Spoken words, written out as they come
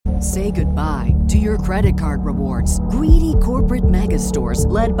Say goodbye to your credit card rewards. Greedy corporate mega stores,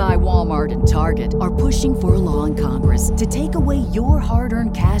 led by Walmart and Target, are pushing for a law in Congress to take away your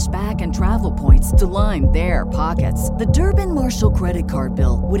hard-earned cash back and travel points to line their pockets. The Durbin-Marshall credit card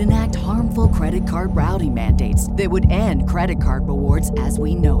bill would enact harmful credit card routing mandates that would end credit card rewards as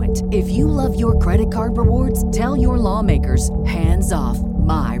we know it. If you love your credit card rewards, tell your lawmakers, hands off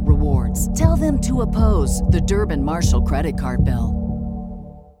my rewards. Tell them to oppose the Durbin-Marshall credit card bill.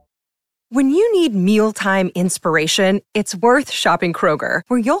 When you need mealtime inspiration, it's worth shopping Kroger,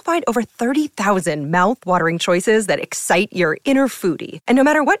 where you'll find over 30,000 mouth-watering choices that excite your inner foodie. And no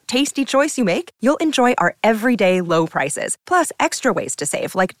matter what tasty choice you make, you'll enjoy our everyday low prices, plus extra ways to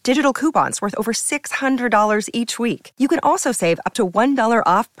save, like digital coupons worth over $600 each week. You can also save up to $1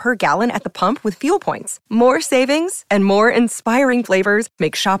 off per gallon at the pump with fuel points. More savings and more inspiring flavors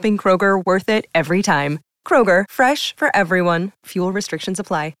make shopping Kroger worth it every time. Kroger, fresh for everyone. Fuel restrictions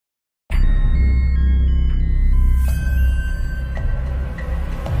apply.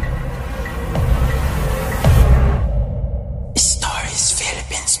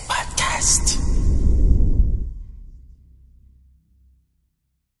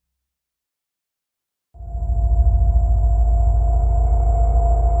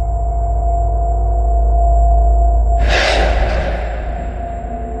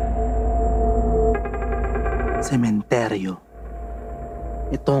 Sementeryo.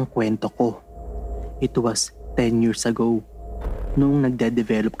 Ito ang kwento ko. It was 10 years ago, noong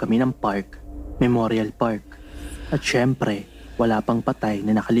nagde-develop kami ng park, Memorial Park. At syempre, wala pang patay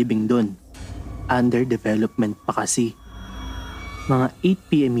na nakalibing dun. Under development pa kasi. Mga 8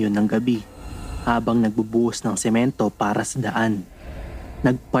 PM yun ng gabi, habang nagbubuhos ng semento para sa daan.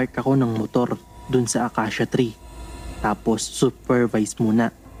 Nagpark ako ng motor dun sa acacia tree. Tapos supervise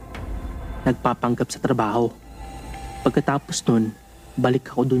muna. Nagpapanggap sa trabaho. Pagkatapos nun, balik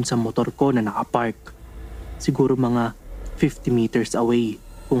ako dun sa motor ko na nakapark. Siguro mga 50 meters away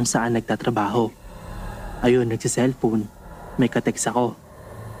kung saan nagtatrabaho. Ayun, nagsiselfone. May katext ako.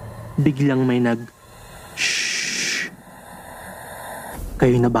 Biglang may shhh.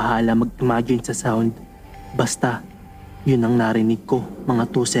 Kayo na bahala mag-imagine sa sound. Basta, yun ang narinig ko. Mga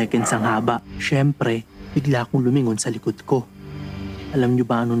 2 seconds ang haba. Syempre, bigla akong lumingon sa likod ko. Alam niyo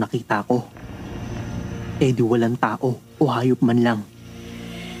ba ano nakita ko? Eh di walang tao o hayop man lang.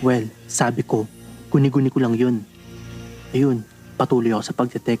 Well, sabi ko, guni-guni ko lang yun. Ayun, patuloy ako sa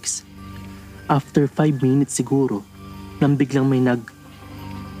pagte-text. After 5 minutes siguro, nang biglang may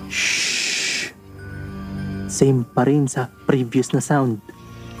shhh. Same pa rin sa previous na sound.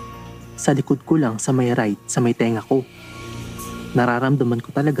 Sa likod ko lang sa may right, sa may tenga ko. Nararamdaman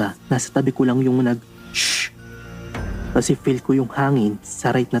ko talaga nasa tabi ko lang yung shhh. Kasi feel ko yung hangin sa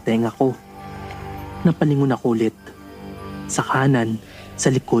right na tenga ko. Napalingon ako ulit. Sa kanan,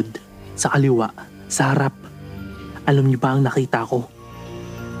 sa likod, sa kaliwa, sa harap. Alam niyo ba ang nakita ko?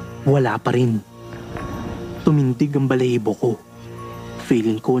 Wala pa rin. Tumindig ang balahibo ko.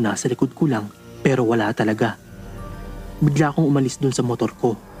 Feeling ko nasa likod ko lang, pero wala talaga. Bigla akong umalis dun sa motor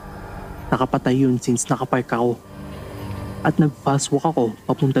ko. Nakapatay yun since nakapark ako. At nag-fast walk ako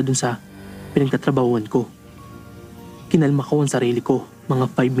papunta dun sa pinagtatrabahuan ko. Kinalma ko ang sarili ko, mga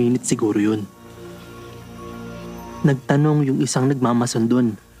 5 minutes siguro yun. Nagtanong yung isang nagmamason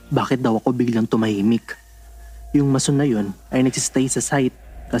doon, bakit daw ako biglang tumahimik. Yung mason na yun ay nagsistay sa site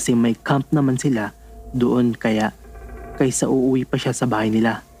kasi may camp naman sila doon kaysa uuwi pa siya sa bahay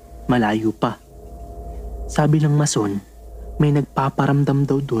nila, malayo pa. Sabi ng mason, may nagpaparamdam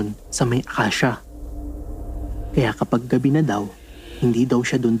daw doon sa may akasya. Kaya kapag gabi na daw, hindi daw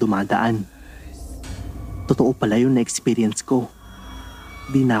siya doon dumadaan. Totoo pala yung na-experience ko.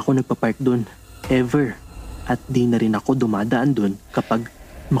 Di na ako nagpapark doon, ever. At di na rin ako dumadaan dun kapag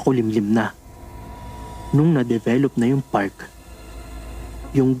makulimlim na. Nung na-develop na yung park,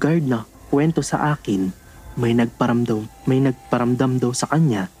 yung guard na kwento sa akin, may nagparamdam daw sa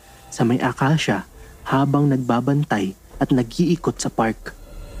kanya sa may akasya habang nagbabantay at nag-iikot sa park.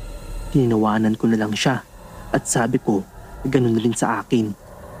 Tinawanan ko na lang siya at sabi ko, ganun rin sa akin.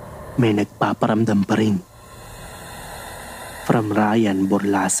 May nagpaparamdam pa rin. From Ryan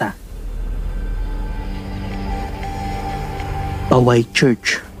Borlasa. PAOAY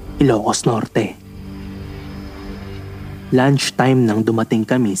Church, Ilocos Norte. Lunchtime nang dumating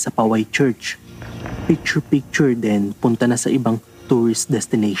kami sa PAOAY Church. Picture-picture then punta na sa ibang tourist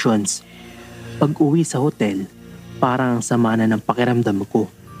destinations. Pag uwi sa hotel, parang sama na ng pakiramdam ko.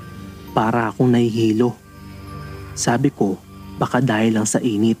 Para akong nahihilo. Sabi ko, baka dahil lang sa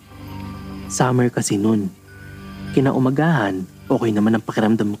init. Summer kasi nun. Kinaumagahan, okay naman ang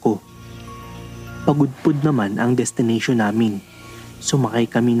pakiramdam ko. Pagudpud naman ang destination namin. Sumakay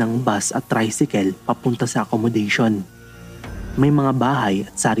kami ng bus at tricycle papunta sa accommodation. May mga bahay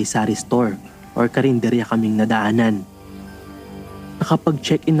at sari-sari store or karinderya kaming nadaanan.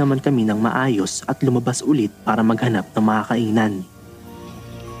 Nakapag-check-in naman kami ng maayos at lumabas ulit para maghanap ng mga kainan.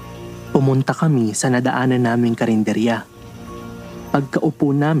 Pumunta kami sa nadaanan naming karinderya. Pagkaupo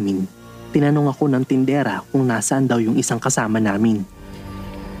namin, tinanong ako ng tindera kung nasaan daw yung isang kasama namin.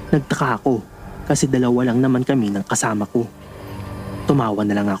 Nagtaka ako kasi dalawa lang naman kami ng kasama ko. Tumawa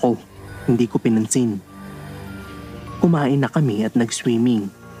na lang ako, hindi ko pinansin. Kumain na kami at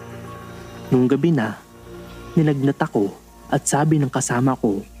nag-swimming. Nung gabi na, nilagnat ako at sabi ng kasama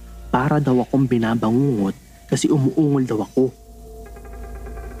ko para daw akong binabangungot kasi umuungol daw ako.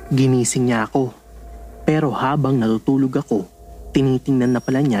 Ginising niya ako, pero habang natutulog ako, tinitingnan na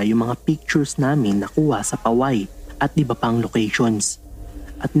pala niya yung mga pictures namin nakuha sa PAOAY at iba pang locations.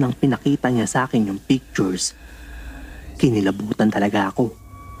 At nang pinakita niya sa akin yung pictures, kinilabutan talaga ako.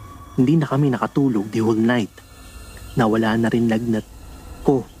 Hindi na kami nakatulog the whole night. Nawala na rin lagnat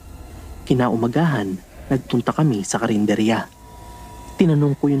ko. Kinaumagahan, nagpunta kami sa karinderya.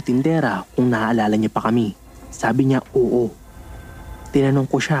 Tinanong ko yung tindera kung naaalala niya pa kami. Sabi niya oo. Tinanong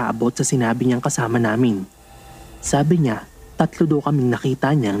ko siya about sa sinabi niyang kasama namin. Sabi niya, 3 daw kaming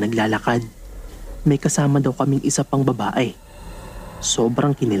nakita niyang naglalakad. May kasama daw kaming isa pang babae.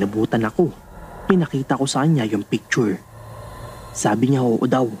 Sobrang kinilabutan ako. Pinakita ko sa kanya yung picture. Sabi niya oo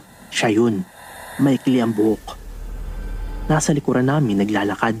daw, siya yun. Maikli ang buhok. Nasa likuran namin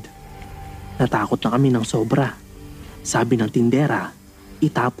naglalakad. Natakot na kami ng sobra. Sabi ng tindera,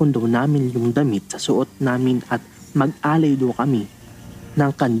 itapon daw namin yung damit sa suot namin at mag-alay daw kami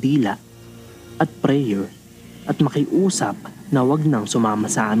ng kandila at prayer at makiusap na wag nang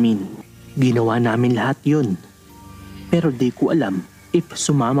sumama sa amin. Ginawa namin lahat yun. Pero di ko alam if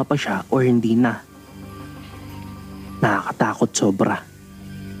sumama pa siya o hindi na. Nakakatakot sobra.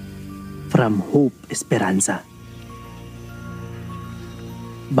 From Hope Esperanza.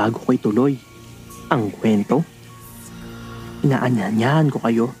 Bago ko ituloy ang kwento, inaanyayahan ko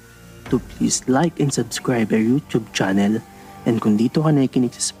kayo to please like and subscribe our YouTube channel, and kung dito ka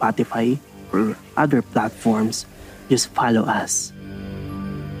nakikinig sa Spotify or other platforms, just follow us.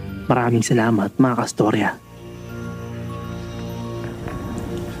 Maraming salamat mga kastorya.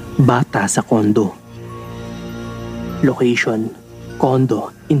 Bata sa condo. Location,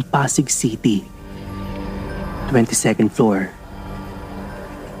 condo in Pasig City. 22nd floor.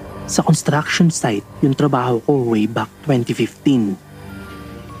 Sa construction site, yung trabaho ko way back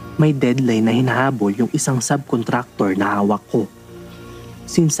 2015. May deadline na hinahabol yung isang subcontractor na hawak ko.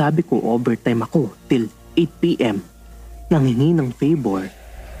 Sinasabi ko overtime ako till 8 p.m. Nanghingi ng favor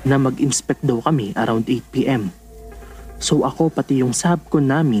na mag-inspect daw kami around 8 p.m. So ako pati yung subcon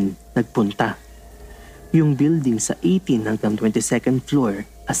namin nagpunta. Yung building sa 18 hanggang 22nd floor,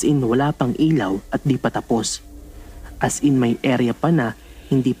 as in wala pang ilaw at di pa tapos. As in may area pa na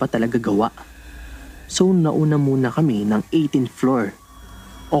hindi pa talaga gawa. So nauna muna kami ng 18th floor.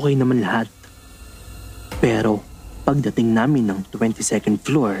 Okay naman lahat. Pero pagdating namin ng 22nd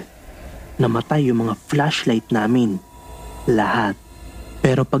floor, namatay yung mga flashlight namin. Lahat.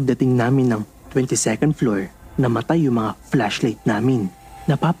 Pero pagdating namin ng 22nd floor, namatay yung mga flashlight namin.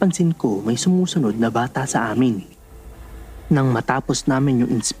 Napapansin ko may sumusunod na bata sa amin. Nang matapos namin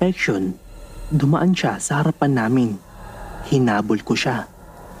yung inspection, dumaan siya sa harapan namin. Hinabol ko siya.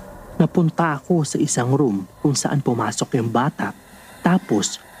 Napunta ako sa isang room kung saan pumasok yung bata,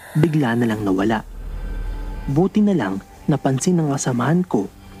 tapos bigla na lang nawala. Buti na lang napansin ng kasamahan ko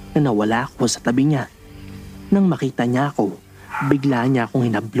na nawala ako sa tabi niya. Nang makita niya ako, bigla niya akong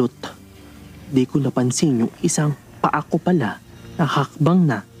hinablot. Di ko napansin yung isang paa ko pala nakahakbang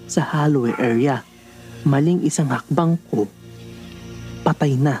na sa hallway area. Maling isang hakbang ko,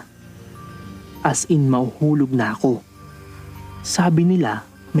 patay na. As in mauhulog na ako. Sabi nila,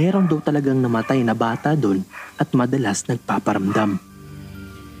 meron daw talagang namatay na bata doon at madalas nagpaparamdam.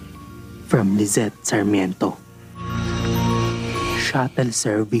 From Lizette Sarmiento. Shuttle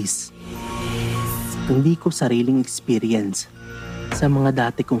service. Hindi ko sariling experience. Sa mga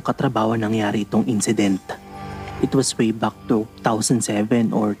dati kong katrabaho nangyari itong incident. It was way back to 2007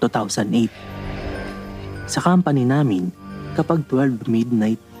 or 2008. Sa company namin, kapag 12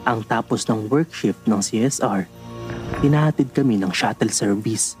 midnight ang tapos ng work shift ng CSR, hinahatid kami ng shuttle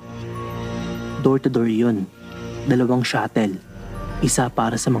service. Door to door yun. 2 shuttle. Isa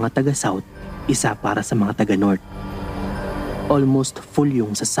para sa mga taga-south, isa para sa mga taga-north. Almost full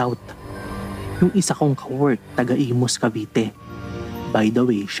yung sa south. Yung isa kong ka-work, taga-Imus, Cavite. By the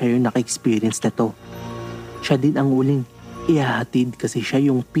way, siya yung naka-experience na to. Siya din ang uling ihahatid kasi siya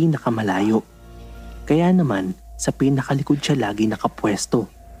yung pinakamalayo. Kaya naman, sa pinakalikod siya lagi nakapwesto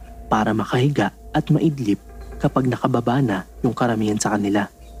para makahiga at maidlip kapag nakababa na yung karamihan sa kanila.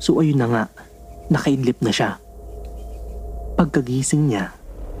 So ayun na nga, nakaidlip na siya. Pagkagising niya,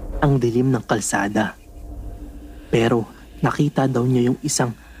 ang dilim ng kalsada. Pero nakita daw niya yung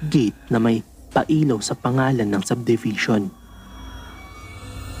isang gate na may pailaw sa pangalan ng subdivision.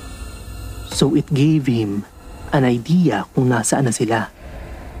 So it gave him an idea kung nasaan na sila.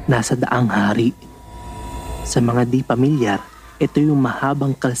 Nasa Daang Hari. Sa mga di pamilyar, ito yung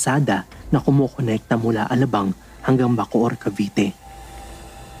mahabang kalsada na kumukonekta mula Alabang hanggang Bacoor, Cavite.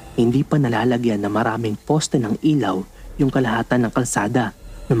 Hindi pa nalalagyan na maraming poste ng ilaw yung kalahatan ng kalsada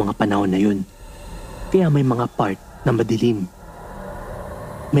ng mga panahon na yun. Kaya may mga part na madilim.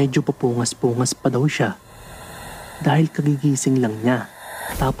 Medyo papungas-pungas pa daw siya dahil kagigising lang niya.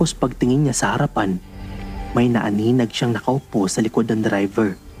 Tapos pagtingin niya sa harapan, may naaninag siyang nakaupo sa likod ng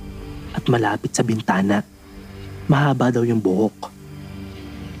driver at malapit sa bintana. Mahaba daw yung buhok.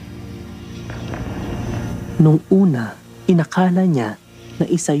 Nung una, inakala niya na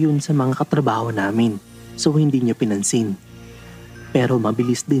isa yun sa mga katrabaho namin, so hindi niya pinansin. Pero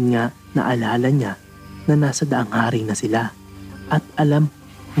mabilis din nga naalala niya na nasa Daang Hari na sila. At alam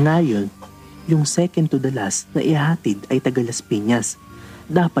ngayon, yung second to the last na ihatid ay taga Las Piñas.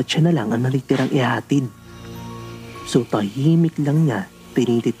 Dapat siya na lang ang nalitirang ihatid. So tahimik lang niya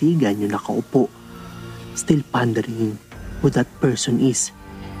tinititigan yung nakaupo, still pondering who that person is.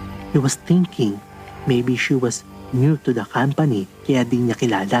 He was thinking maybe she was new to the company kaya di niya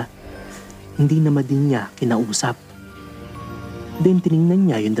kilala. Hindi naman din niya kinausap. Then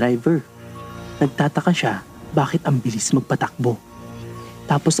tiningnan niya yung driver. Nagtataka siya bakit ang bilis magpatakbo.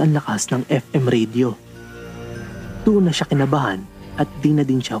 Tapos ang lakas ng FM radio. Doon na siya kinabahan at di na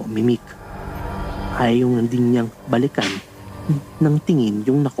din siya umimik. Ayaw na din niyang balikan ng tingin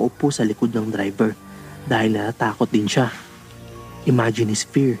yung nakaupo sa likod ng driver dahil natatakot din siya. Imagine his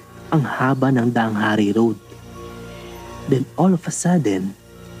fear, ang haba ng Daang Hari Road. Then all of a sudden,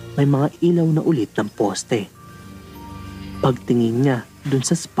 may mga ilaw na ulit ng poste. Pagtingin niya dun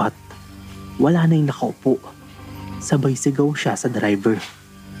sa spot, wala na yung nakaupo. Sabay sigaw siya sa driver.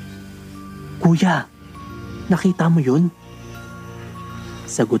 "Kuya, nakita mo yun?"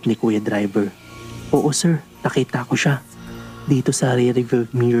 Sagot ni Kuya Driver. "Oo sir, nakita ko siya. Dito sa rear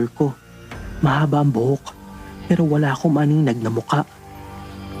mirror ko. Mahaba ang buhok, pero wala akong maninag na muka.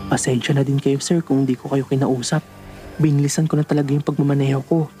 Pasensya na din kayo sir kung di ko kayo kinausap. Binilisan ko na talaga yung pagmamaneho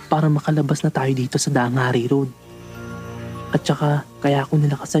ko para makalabas na tayo dito sa Daang Hari Road. At saka kaya ako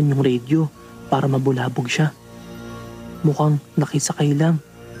nilakasan yung radio para mabulabog siya. Mukhang nakisakay lang.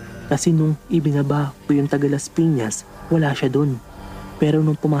 Kasi nung ibinaba ko yung taga Las Piñas, wala siya dun. Pero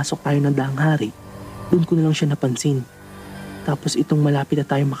nung pumasok tayo ng Daang Hari, dun ko na lang siya napansin. Tapos itong malapit na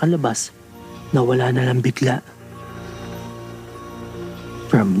tayo makalabas, nawala na lang bigla."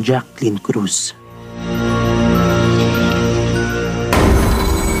 From Jacqueline Cruz.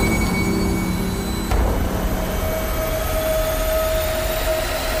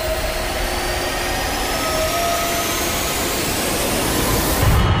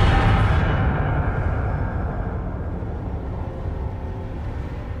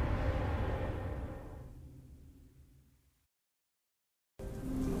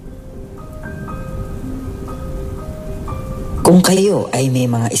 Kung kayo ay may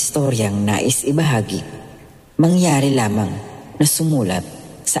mga istoryang nais ibahagi, mangyari lamang na sumulat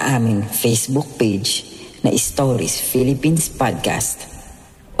sa aming Facebook page na Stories Philippines Podcast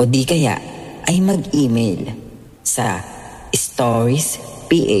o di kaya ay mag-email sa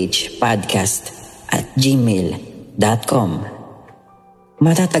storiesphpodcast@gmail.com.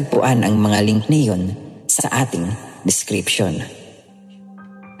 Matatagpuan ang mga link na iyon sa ating description.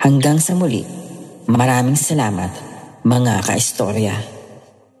 Hanggang sa muli, maraming salamat mga kaistorya.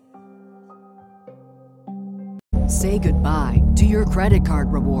 Say goodbye to your credit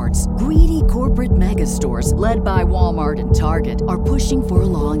card rewards. Greedy corporate mega stores, led by Walmart and Target, are pushing for a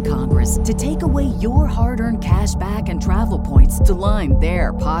law in Congress to take away your hard-earned cash back and travel points to line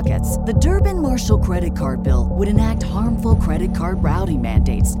their pockets. The Durbin-Marshall credit card bill would enact harmful credit card routing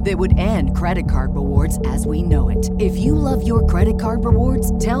mandates that would end credit card rewards as we know it. If you love your credit card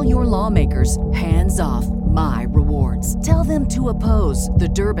rewards, tell your lawmakers, hands off my rewards. Tell them to oppose the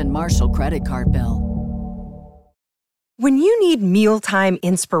Durbin-Marshall credit card bill. When you need mealtime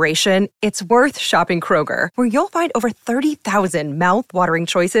inspiration, it's worth shopping Kroger, where you'll find over 30,000 mouth-watering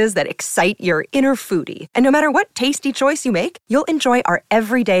choices that excite your inner foodie. And no matter what tasty choice you make, you'll enjoy our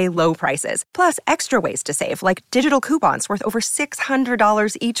everyday low prices, plus extra ways to save, like digital coupons worth over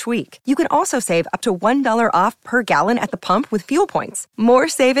 $600 each week. You can also save up to $1 off per gallon at the pump with fuel points. More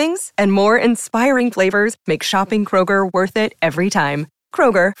savings and more inspiring flavors make shopping Kroger worth it every time.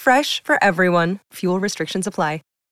 Kroger, fresh for everyone. Fuel restrictions apply.